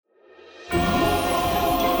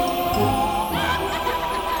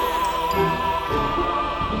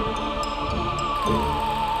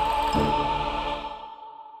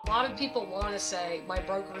people want to say, my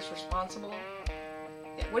broker's responsible.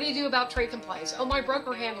 What do you do about trade compliance? Oh, my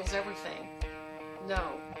broker handles everything.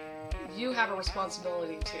 No, you have a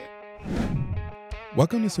responsibility too.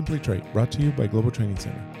 Welcome to Simply Trade, brought to you by Global Training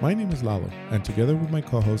Center. My name is Lalo, and together with my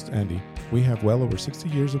co-host Andy, we have well over 60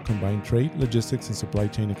 years of combined trade, logistics, and supply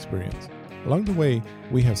chain experience. Along the way,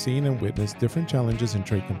 we have seen and witnessed different challenges in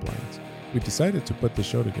trade compliance. We decided to put the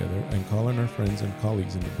show together and call on our friends and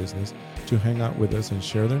colleagues in the business to hang out with us and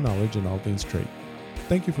share their knowledge in all things trade.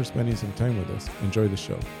 Thank you for spending some time with us. Enjoy the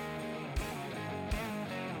show.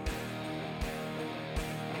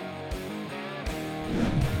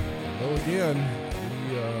 Hello again.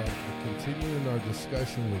 We are continuing our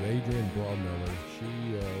discussion with Adrienne Braumiller.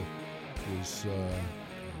 She was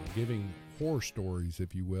giving horror stories,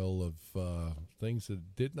 if you will, of things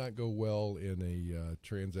that did not go well in a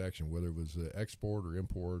transaction, whether it was export or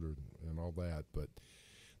import and all that. But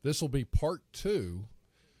this will be part two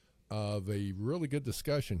of a really good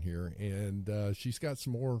discussion here, and she's got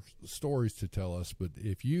some more stories to tell us. But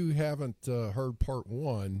if you haven't heard part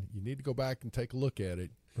one, you need to go back and take a look at it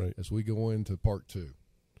as we go into part two.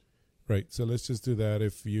 Right. So let's just do that.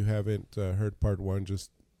 If you haven't heard part one, just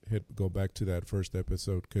go back to that first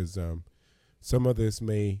episode, because some of this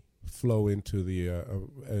may flow into the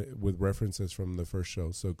with references from the first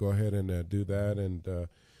show. So go ahead and do that, and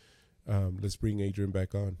let's bring Adrienne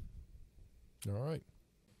back on. All right.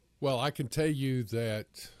 Well, I can tell you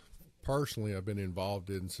that personally I've been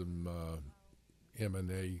involved in some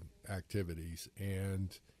M&A activities,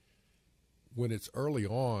 and when it's early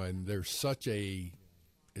on, there's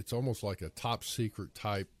it's almost like a top secret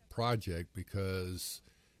type project because,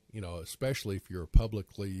 especially if you're a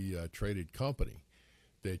publicly traded company,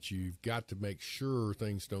 that you've got to make sure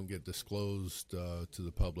things don't get disclosed to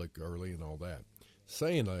the public early and all that.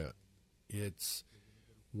 Saying that,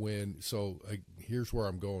 here's where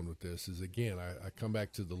I'm going with this is, again, I come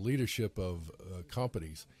back to the leadership of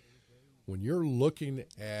companies. When you're looking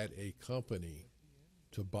at a company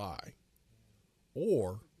to buy,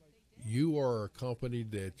 or you are a company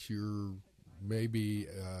that you're maybe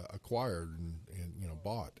acquired and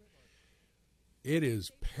bought, it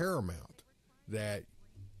is paramount that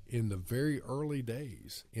in the very early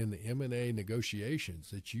days in the M&A negotiations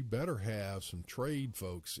that you better have some trade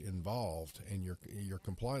folks involved and your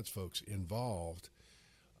compliance folks involved,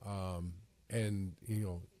 and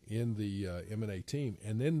in the M&A team,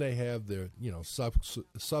 and then they have the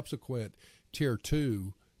subsequent tier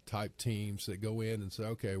 2 type teams that go in and say,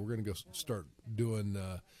 okay, we're going to go start doing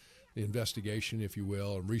the investigation, if you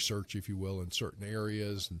will, and research, if you will, in certain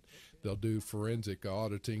areas, and they'll do forensic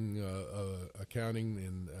auditing, accounting,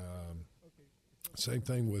 and same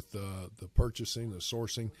thing with the purchasing, the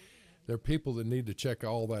sourcing. There are people that need to check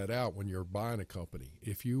all that out when you're buying a company.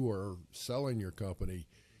 If you are selling your company,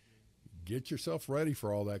 get yourself ready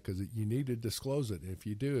for all that, because you need to disclose it. And if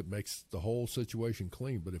you do, it makes the whole situation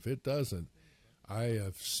clean. But if it doesn't, I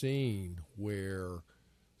have seen where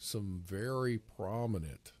some very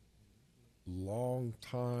prominent,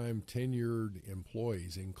 long-time tenured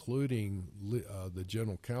employees, including the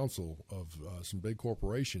general counsel of some big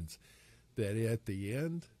corporations, that at the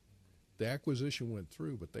end, the acquisition went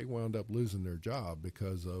through, but they wound up losing their job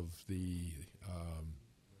because of the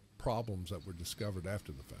problems that were discovered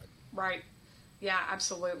after the fact. Right. Yeah,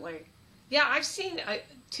 absolutely. Yeah, I've seen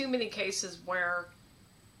too many cases where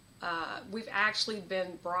we've actually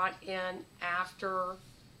been brought in after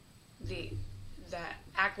the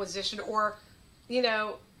acquisition, or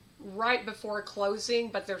right before closing,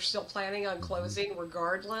 but they're still planning on closing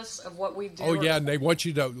regardless of what we do. Oh yeah, and they want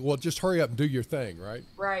you to just hurry up and do your thing, right?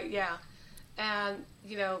 Right. Yeah, and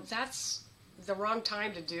that's the wrong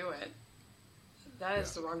time to do it. That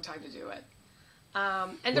is the wrong time to do it.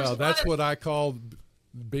 And that's what I call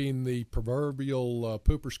being the proverbial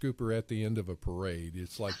pooper scooper at the end of a parade.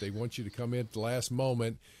 It's like they want you to come in at the last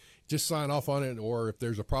moment, just sign off on it, or if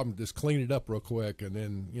there's a problem, just clean it up real quick, and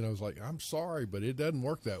then it's like, I'm sorry, but it doesn't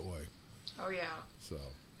work that way. Oh yeah. So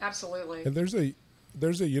absolutely. And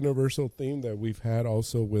there's a universal theme that we've had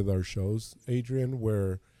also with our shows, Adrienne,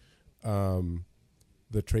 where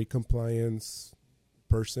the trade compliance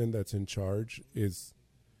person that's in charge is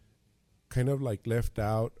kind of like left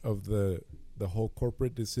out of the whole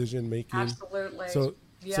corporate decision making. Absolutely. So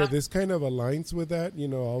this kind of aligns with that,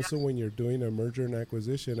 also when you're doing a merger and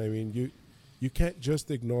acquisition. I mean, you can't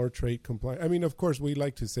just ignore trade compliance. I mean, of course, we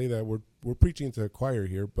like to say that we're preaching to the choir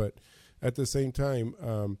here, but at the same time,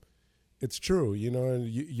 it's true, and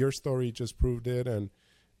your story just proved it.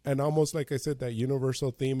 And almost like I said, that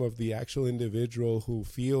universal theme of the actual individual who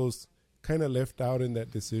feels kind of left out in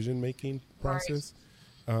that decision making process.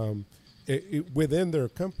 Right. within their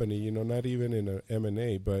company, not even in an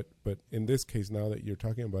M&A, but in this case, now that you're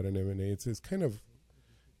talking about an M&A, it's kind of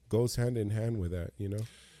goes hand in hand with that,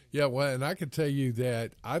 Yeah, well, and I can tell you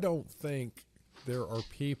that I don't think there are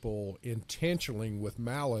people intentionally with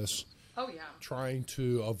malice trying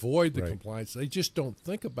to avoid the compliance. They just don't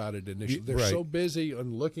think about it initially. They're so busy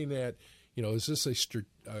on looking at, is this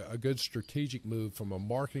a good strategic move from a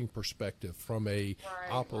marketing perspective, from a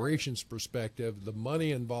operations perspective, the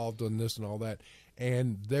money involved in this and all that.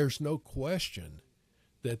 And there's no question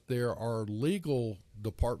that there are legal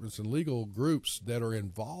departments and legal groups that are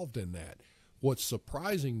involved in that. What's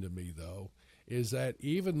surprising to me, though, is that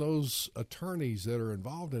even those attorneys that are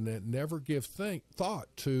involved in that never give thought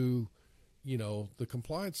to, the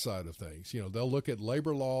compliance side of things. They'll look at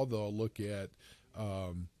labor law, they'll look at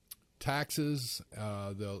taxes,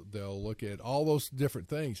 they'll look at all those different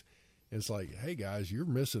things. It's like, hey guys, you're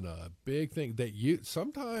missing a big thing that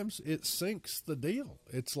sometimes it sinks the deal.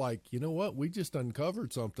 It's like, you know what, we just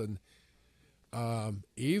uncovered something.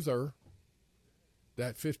 Either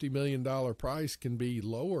that $50 million price can be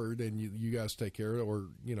lowered and you guys take care of it, or,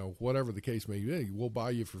 whatever the case may be, we'll buy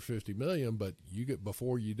you for $50 million, but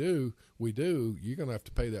before you're going to have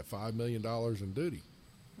to pay that $5 million in duty.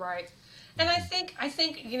 Right. And I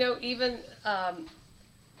think, even,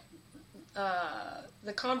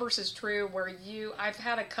 the converse is true where I've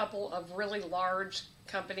had a couple of really large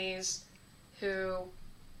companies who,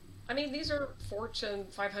 these are Fortune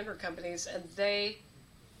 500 companies, and they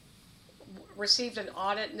received an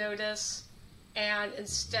audit notice, and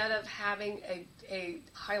instead of having a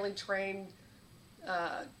highly trained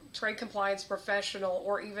trade compliance professional,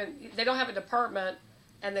 or even, they don't have a department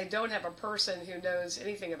and they don't have a person who knows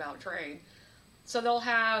anything about trade. So they'll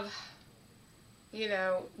have,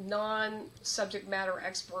 non-subject matter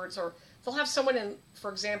experts, or they'll have someone in,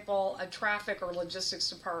 for example, a traffic or logistics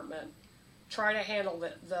department try to handle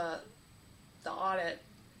the audit.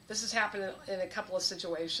 This has happened in a couple of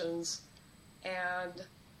situations, and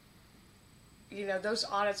those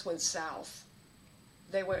audits went south.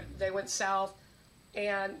 They went south,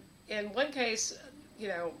 and in one case,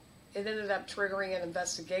 it ended up triggering an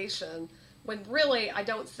investigation when really I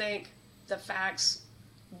don't think the facts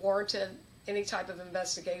warranted any type of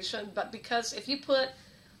investigation. But because if you put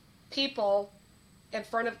people in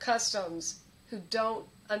front of customs who don't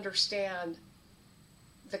understand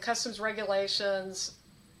the customs regulations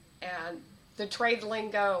and the trade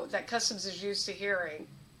lingo that customs is used to hearing,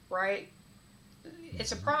 right,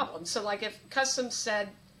 it's a problem. So like if customs said,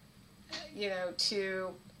 to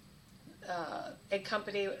a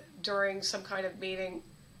company during some kind of meeting,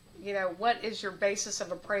 what is your basis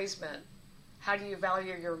of appraisement? How do you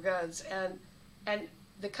value your goods? And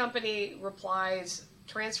the company replies,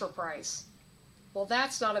 transfer price. Well,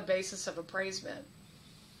 that's not a basis of appraisement.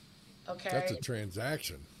 Okay. That's a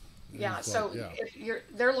transaction. Yeah. It's so if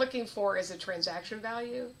they're looking for, is it transaction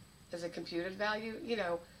value? Is it computed value?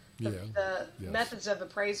 The methods of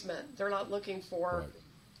appraisement, they're not looking for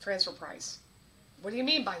transfer price. What do you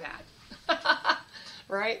mean by that?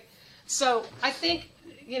 Right? So I think,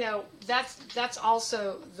 that's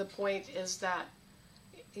also the point, is that,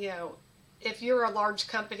 if you're a large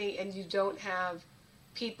company and you don't have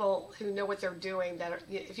people who know what they're doing,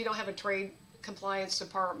 if you don't have a trade compliance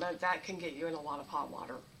department, that can get you in a lot of hot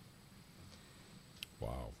water.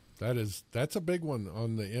 Wow. That's a big one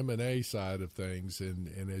on the M&A side of things.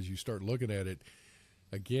 And as you start looking at it,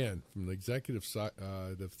 again, from the executive side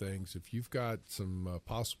of things, if you've got some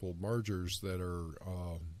possible mergers that are,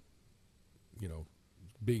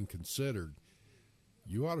 being considered,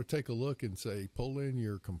 you ought to take a look and say, pull in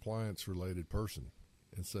your compliance-related person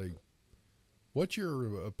and say, what's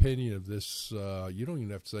your opinion of this? You don't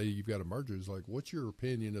even have to say you've got a merger. It's like, what's your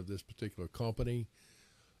opinion of this particular company?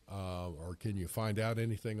 Or can you find out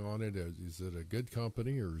anything on it? Is it a good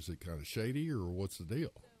company, or is it kind of shady, or what's the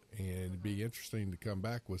deal? And it'd be interesting to come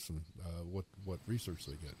back with some what research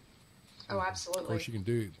they get. Oh, absolutely. Of course, you can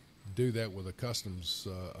do that with a customs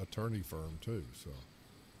attorney firm too. So.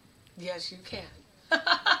 Yes, you can.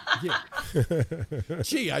 Yeah.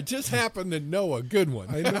 Gee, I just happen to know a good one.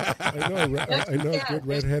 I know a good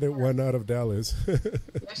redheaded one out of Dallas.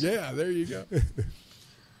 Yeah, there you go.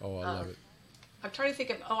 Oh, I love it. I'm trying to think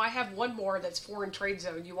of, I have one more that's foreign trade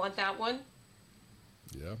zone. You want that one?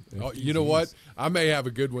 Yeah. Oh, you know what? I may have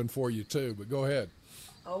a good one for you too, but go ahead.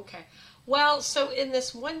 Okay. Well, so in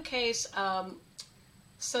this one case,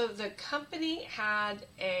 so the company had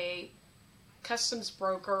a customs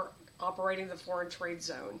broker operating the foreign trade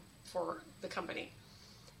zone for the company.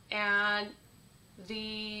 And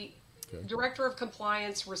the director of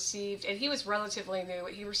compliance received, and he was relatively new,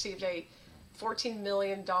 he received a $14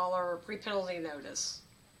 million pre-penalty notice.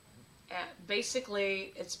 And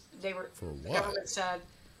basically, the government said,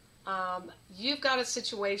 you've got a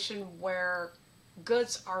situation where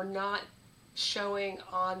goods are not showing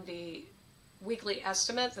on the weekly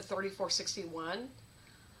estimate, the 3461,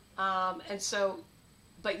 and so,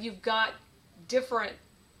 but you've got different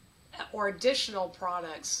or additional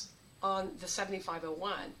products on the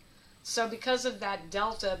 7501. So because of that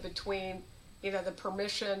delta between, the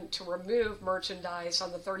permission to remove merchandise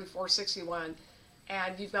on the 3461,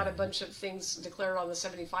 and you've got a bunch of things declared on the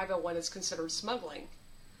 7501, it's considered smuggling.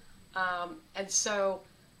 And so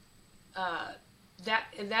that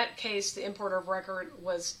in that case, the importer of record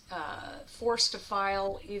was forced to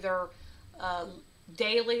file either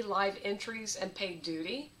daily live entries and pay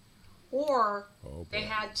duty, or they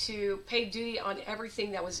had to pay duty on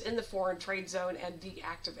everything that was in the foreign trade zone and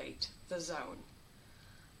deactivate the zone.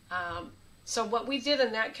 So what we did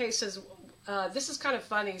in that case is, this is kind of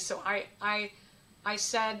funny. So I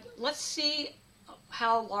said, let's see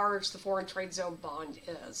how large the foreign trade zone bond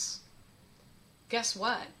is. Guess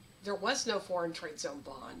what? There was no foreign trade zone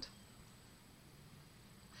bond.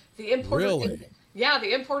 The importer Really?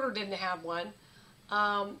 The importer didn't have one.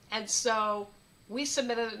 And so we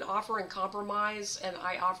submitted an offer in compromise, and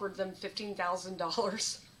I offered them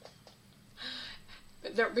 $15,000.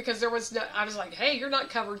 Because there was no, I was like, hey, you're not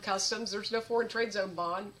covered customs. There's no foreign trade zone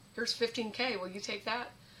bond. Here's $15K. Will you take that?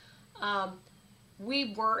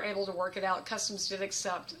 We were able to work it out. Customs did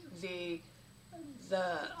accept the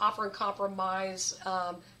offer in compromise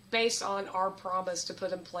based on our promise to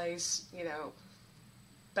put in place,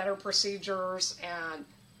 better procedures and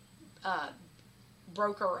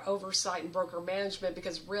broker oversight and broker management.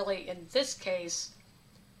 Because really, in this case,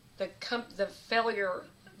 the failure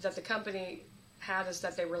that the company had is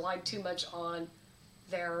that they relied too much on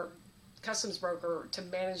their customs broker to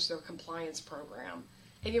manage their compliance program.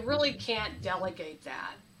 And you really can't delegate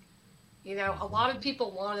that. A lot of people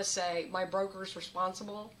want to say, my broker's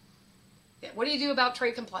responsible. What do you do about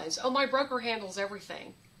trade compliance? Oh, my broker handles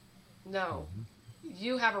everything. No,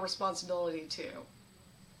 you have a responsibility too.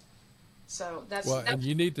 So that's... Well, and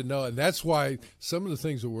you need to know, and that's why some of the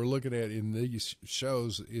things that we're looking at in these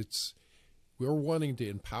shows, we're wanting to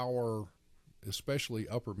empower especially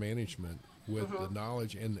upper management with the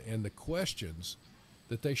knowledge and the questions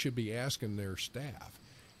that they should be asking their staff.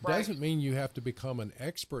 Right. Doesn't mean you have to become an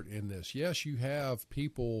expert in this. Yes, you have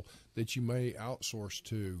people that you may outsource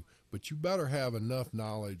to, but you better have enough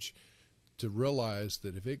knowledge to realize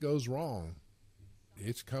that if it goes wrong,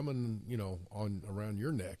 it's coming, on around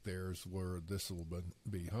your neck. There's where this will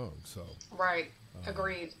be hung. So right,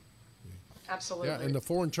 agreed, absolutely. Yeah, in the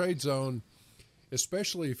foreign trade zone,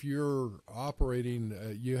 especially if you're operating,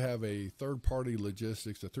 you have a third-party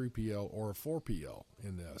logistics, a 3PL or a 4PL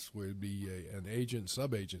in this, would be an agent,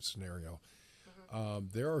 sub-agent scenario.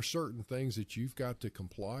 There are certain things that you've got to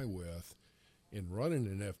comply with in running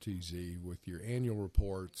an FTZ with your annual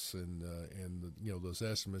reports and those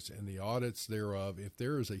estimates and the audits thereof. If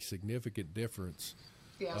there is a significant difference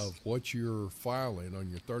of what you're filing on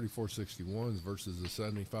your 3461s versus the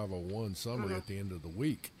 7501 summary at the end of the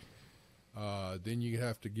week, then you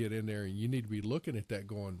have to get in there and you need to be looking at that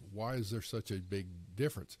going, why is there such a big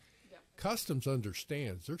difference? Customs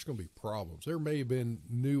understands there's going to be problems. There may have been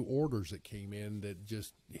new orders that came in that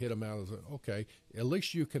just hit them out as, okay, at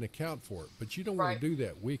least you can account for it. But you don't want to do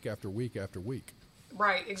that week after week after week.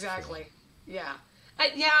 Right, exactly. So. Yeah.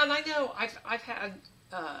 And I know I've had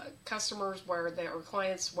customers or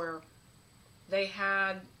clients where they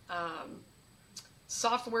had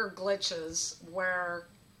software glitches where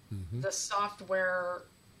the software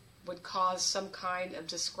would cause some kind of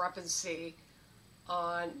discrepancy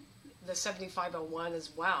on the 7501 as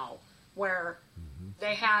well, where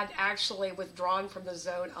they had actually withdrawn from the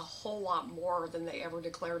zone a whole lot more than they ever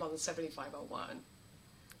declared on the 7501.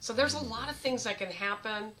 So there's a lot of things that can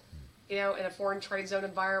happen, in a foreign trade zone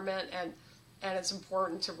environment, and it's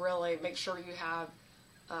important to really make sure you have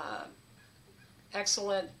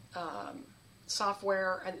excellent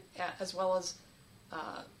software and as well as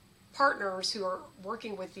partners who are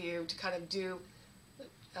working with you to kind of do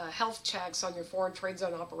health checks on your foreign trade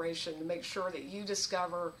zone operation to make sure that you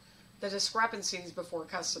discover the discrepancies before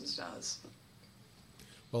customs does.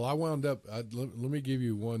 Well, I wound up, let me give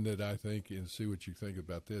you one that I think, and see what you think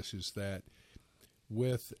about this, is that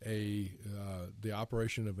with the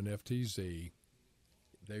operation of an FTZ,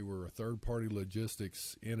 they were a third-party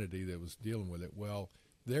logistics entity that was dealing with it. Well,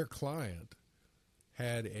 their client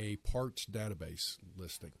had a parts database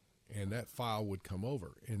listing, and that file would come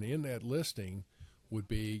over. And in that listing would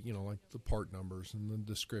be, like the part numbers and the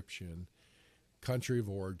description. country of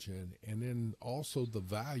origin, and then also the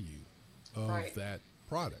value of Right. that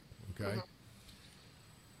product. Okay. Mm-hmm.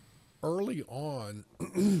 Early on,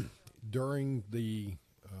 during the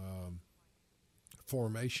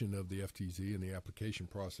formation of the FTZ and the application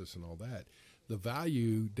process and all that, the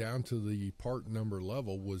value down to the part number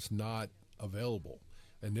level was not available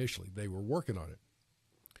initially. They were working on it.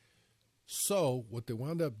 So what they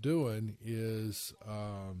wound up doing is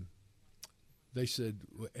they said,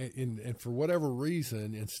 and for whatever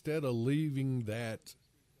reason, instead of leaving that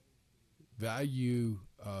value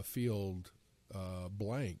field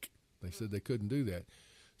blank, they said they couldn't do that.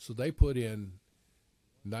 So they put in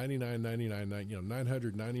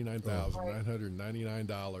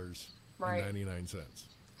 $999,999.99.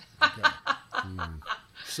 Okay.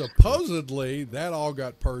 Supposedly, that all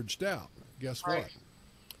got purged out. Guess what? Right.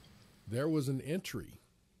 There was an entry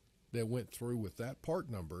that went through with that part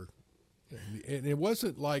number. And it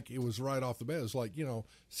wasn't like it was right off the bat. It was like,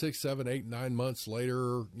 6, 7, 8, 9 months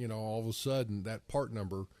later, all of a sudden that part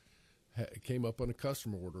number came up on a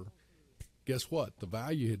customer order. Guess what? The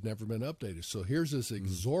value had never been updated. So here's this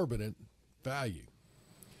exorbitant value.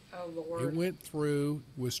 Oh, Lord. It went through,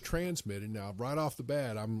 was transmitted. Now, right off the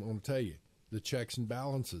bat, I'm going to tell you, the checks and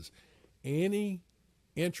balances. Any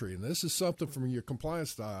entry, and this is something from your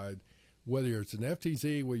compliance side, whether it's an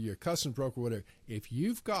FTZ, whether you're a customs broker, whatever, if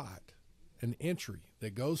you've got an entry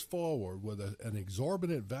that goes forward with an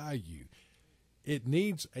exorbitant value, it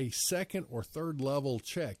needs a second or third level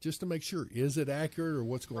check just to make sure, is it accurate or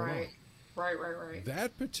what's going on? Right.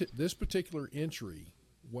 This particular entry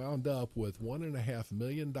wound up with $1.5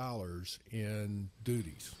 million in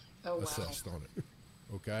duties assessed on it.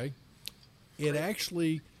 Okay? It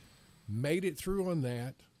actually made it through on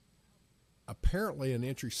that. Apparently an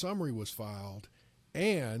entry summary was filed,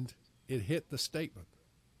 and it hit the statement.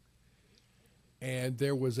 And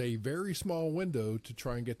there was a very small window to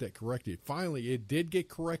try and get that corrected. Finally, it did get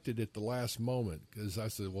corrected at the last moment, because I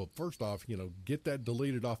said, well, first off, get that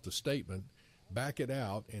deleted off the statement, back it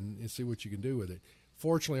out, and see what you can do with it.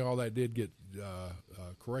 Fortunately, all that did get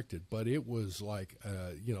corrected, but it was like,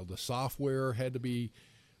 the software had to be,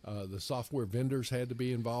 the software vendors had to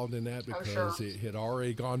be involved in that because it had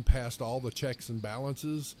already gone past all the checks and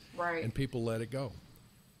balances, and people let it go.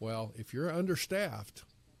 Well, if you're understaffed,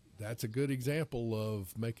 that's a good example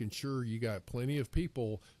of making sure you got plenty of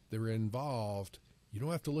people that are involved. You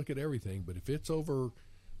don't have to look at everything, but if it's over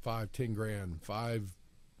 5, 10 grand,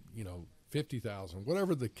 50,000,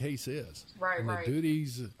 whatever the case is, and the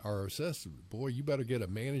duties are assessed, boy, you better get a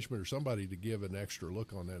management or somebody to give an extra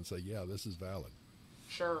look on that and say, yeah, this is valid.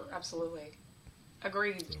 Sure, absolutely.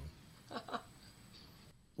 Agreed. So.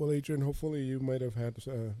 Well, Adrienne, hopefully you might have had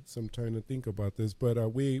some time to think about this, but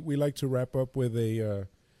we like to wrap up with a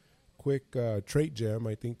quick trait gem.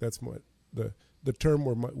 I think that's the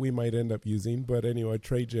term we might end up using, but anyway, a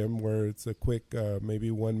trait gem where it's a quick, maybe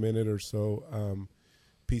 1 minute or so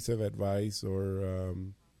piece of advice or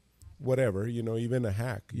whatever, even a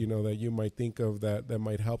hack, that you might think of that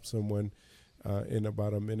might help someone in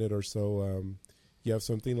about a minute or so. You have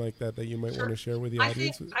something like that you might want to share with the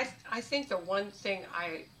audience? I think the one thing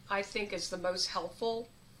I think is the most helpful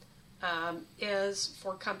is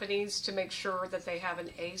for companies to make sure that they have an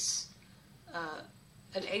ACE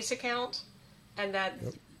account, and that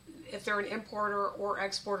if they're an importer or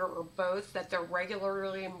exporter or both, that they're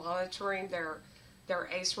regularly monitoring their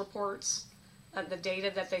ACE reports, the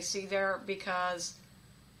data that they see there, because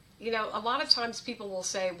a lot of times people will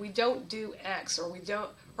say we don't do X or we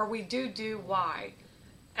do Y,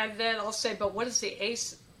 and then I'll say, but what does the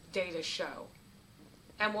ACE data show?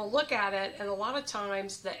 And we'll look at it, and a lot of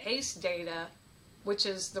times the ACE data, which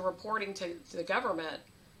is the reporting to the government,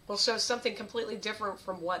 will show something completely different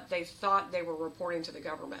from what they thought they were reporting to the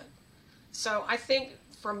government. So I think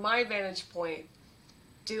from my vantage point,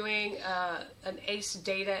 doing an ACE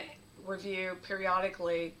data review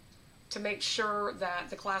periodically to make sure that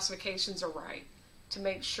the classifications are right, to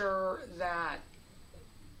make sure that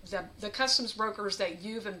the customs brokers that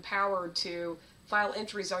you've empowered to file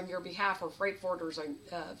entries on your behalf, or freight forwarders on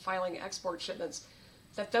filing export shipments,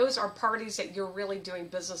 that those are parties that you're really doing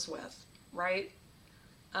business with, right?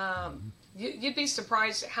 You'd be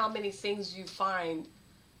surprised at how many things you find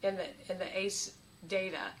in the ACE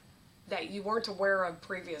data that you weren't aware of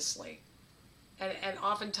previously, and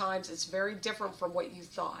oftentimes it's very different from what you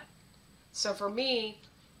thought. So for me,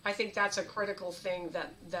 I think that's a critical thing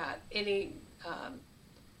that any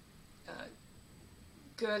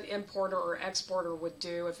good importer or exporter would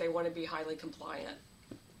do if they want to be highly compliant.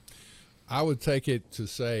 I would take it to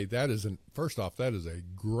say first off, that is a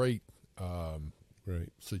great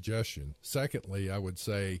suggestion. Secondly, I would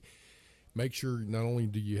say make sure not only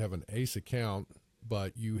do you have an ACE account,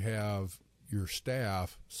 but you have your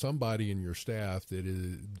staff, somebody in your staff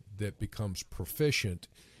that becomes proficient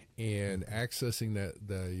in accessing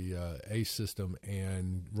the ACE system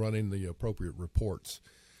and running the appropriate reports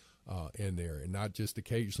in there, and not just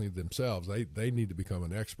occasionally themselves. They need to become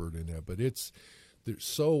an expert in that. But there's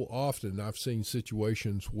so often I've seen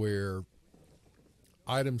situations where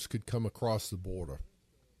items could come across the border,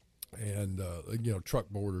 and truck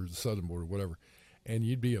border, the southern border, whatever, and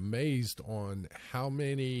you'd be amazed on how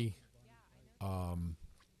many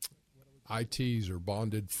ITs or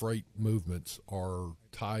bonded freight movements are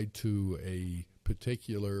tied to a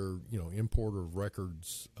particular importer of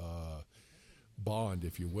records bond,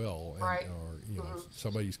 if you will, and, right. or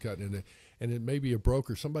somebody's cutting in it, and it may be a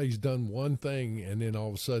broker. Somebody's done one thing, and then all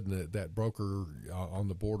of a sudden that broker on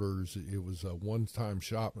the borders, it was a one-time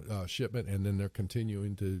shipment, and then they're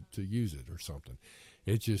continuing to use it or something.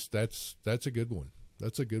 It's just that's a good one.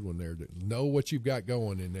 That's a good one there. To know what you've got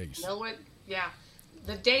going in ACE. Know it, yeah.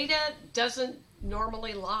 The data doesn't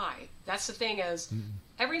normally lie. That's the thing is,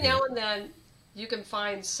 every now and then you can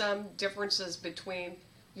find some differences between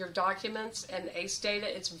your documents and ACE data.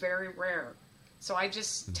 It's very rare. So I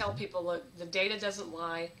just tell people, look, the data doesn't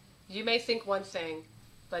lie. You may think one thing,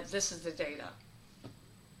 but this is the data.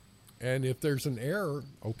 And if there's an error,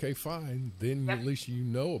 okay, fine. Then at least you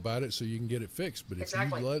know about it so you can get it fixed. But if you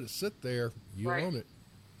let it sit there, you own it.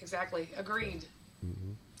 Exactly. Agreed.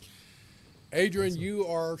 Adrienne, you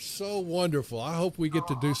are so wonderful. I hope we get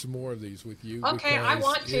to do some more of these with you. Okay, I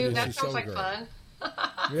want to. That sounds like fun.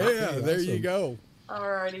 Yeah, there you go.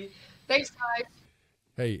 Alrighty. Thanks, guys.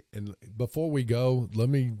 Hey, and before we go,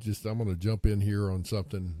 I'm going to jump in here on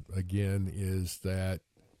something again, is that,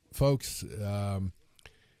 folks,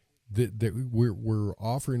 that we're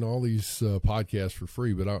offering all these podcasts for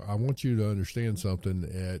free, but I want you to understand something.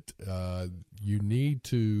 You need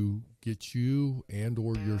to get you and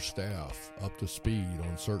or your staff up to speed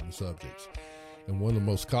on certain subjects. And one of the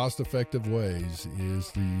most cost-effective ways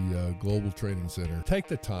is the Global Training Center. Take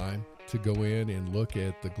the time to go in and look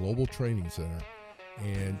at the Global Training Center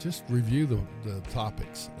and just review the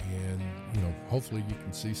topics. And, hopefully you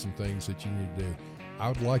can see some things that you need to do. I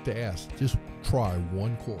would like to ask, just try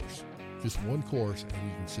one course. Just one course, and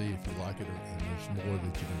you can see if you like it, and there's more that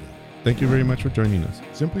you can do. Thank you very much for joining us.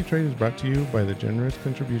 Simply Trade is brought to you by the generous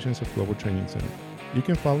contributions of Global Training Center. You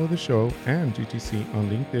can follow the show and GTC on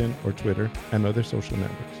LinkedIn or Twitter and other social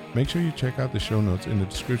networks. Make sure you check out the show notes in the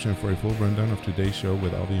description for a full rundown of today's show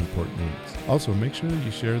with all the important links. Also, make sure that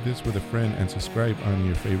you share this with a friend and subscribe on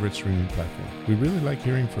your favorite streaming platform. We really like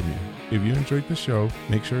hearing from you. If you enjoyed the show,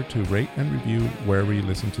 make sure to rate and review wherever you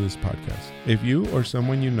listen to this podcast. If you or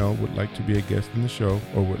someone you know would like to be a guest in the show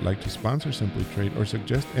or would like to sponsor Simply Trade or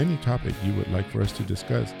suggest any topic you would like for us to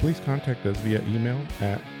discuss, please contact us via email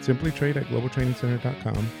at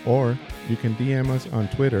simplytrade@globaltrainingcenter.com, or you can DM us on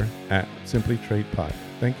Twitter at simplytradepod.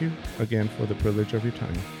 Thank you again for the privilege of your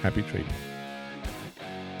time. Happy trading.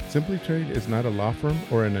 Simply Trade is not a law firm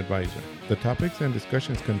or an advisor. The topics and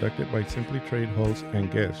discussions conducted by Simply Trade hosts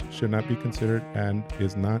and guests should not be considered and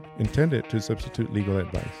is not intended to substitute legal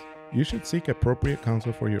advice. You should seek appropriate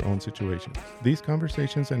counsel for your own situation. These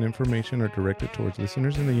conversations and information are directed towards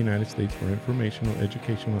listeners in the United States for informational,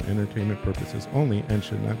 educational, entertainment purposes only and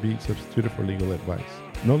should not be substituted for legal advice.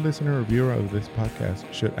 No listener or viewer of this podcast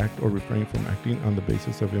should act or refrain from acting on the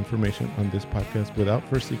basis of information on this podcast without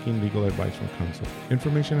first seeking legal advice from counsel.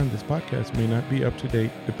 Information on this podcast may not be up to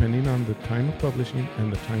date depending on the time of publishing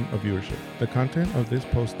and the time of viewership. The content of this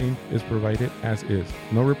posting is provided as is.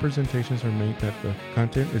 No representations are made that the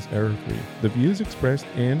content is error-free. The views expressed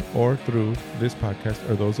in or through this podcast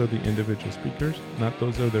are those of the individual speakers, not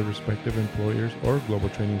those of their respective employers or Global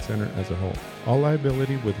Training Center as a whole. All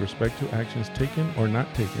liability with respect to actions taken or not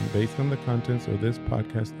taken based on the contents of this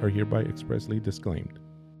podcast are hereby expressly disclaimed.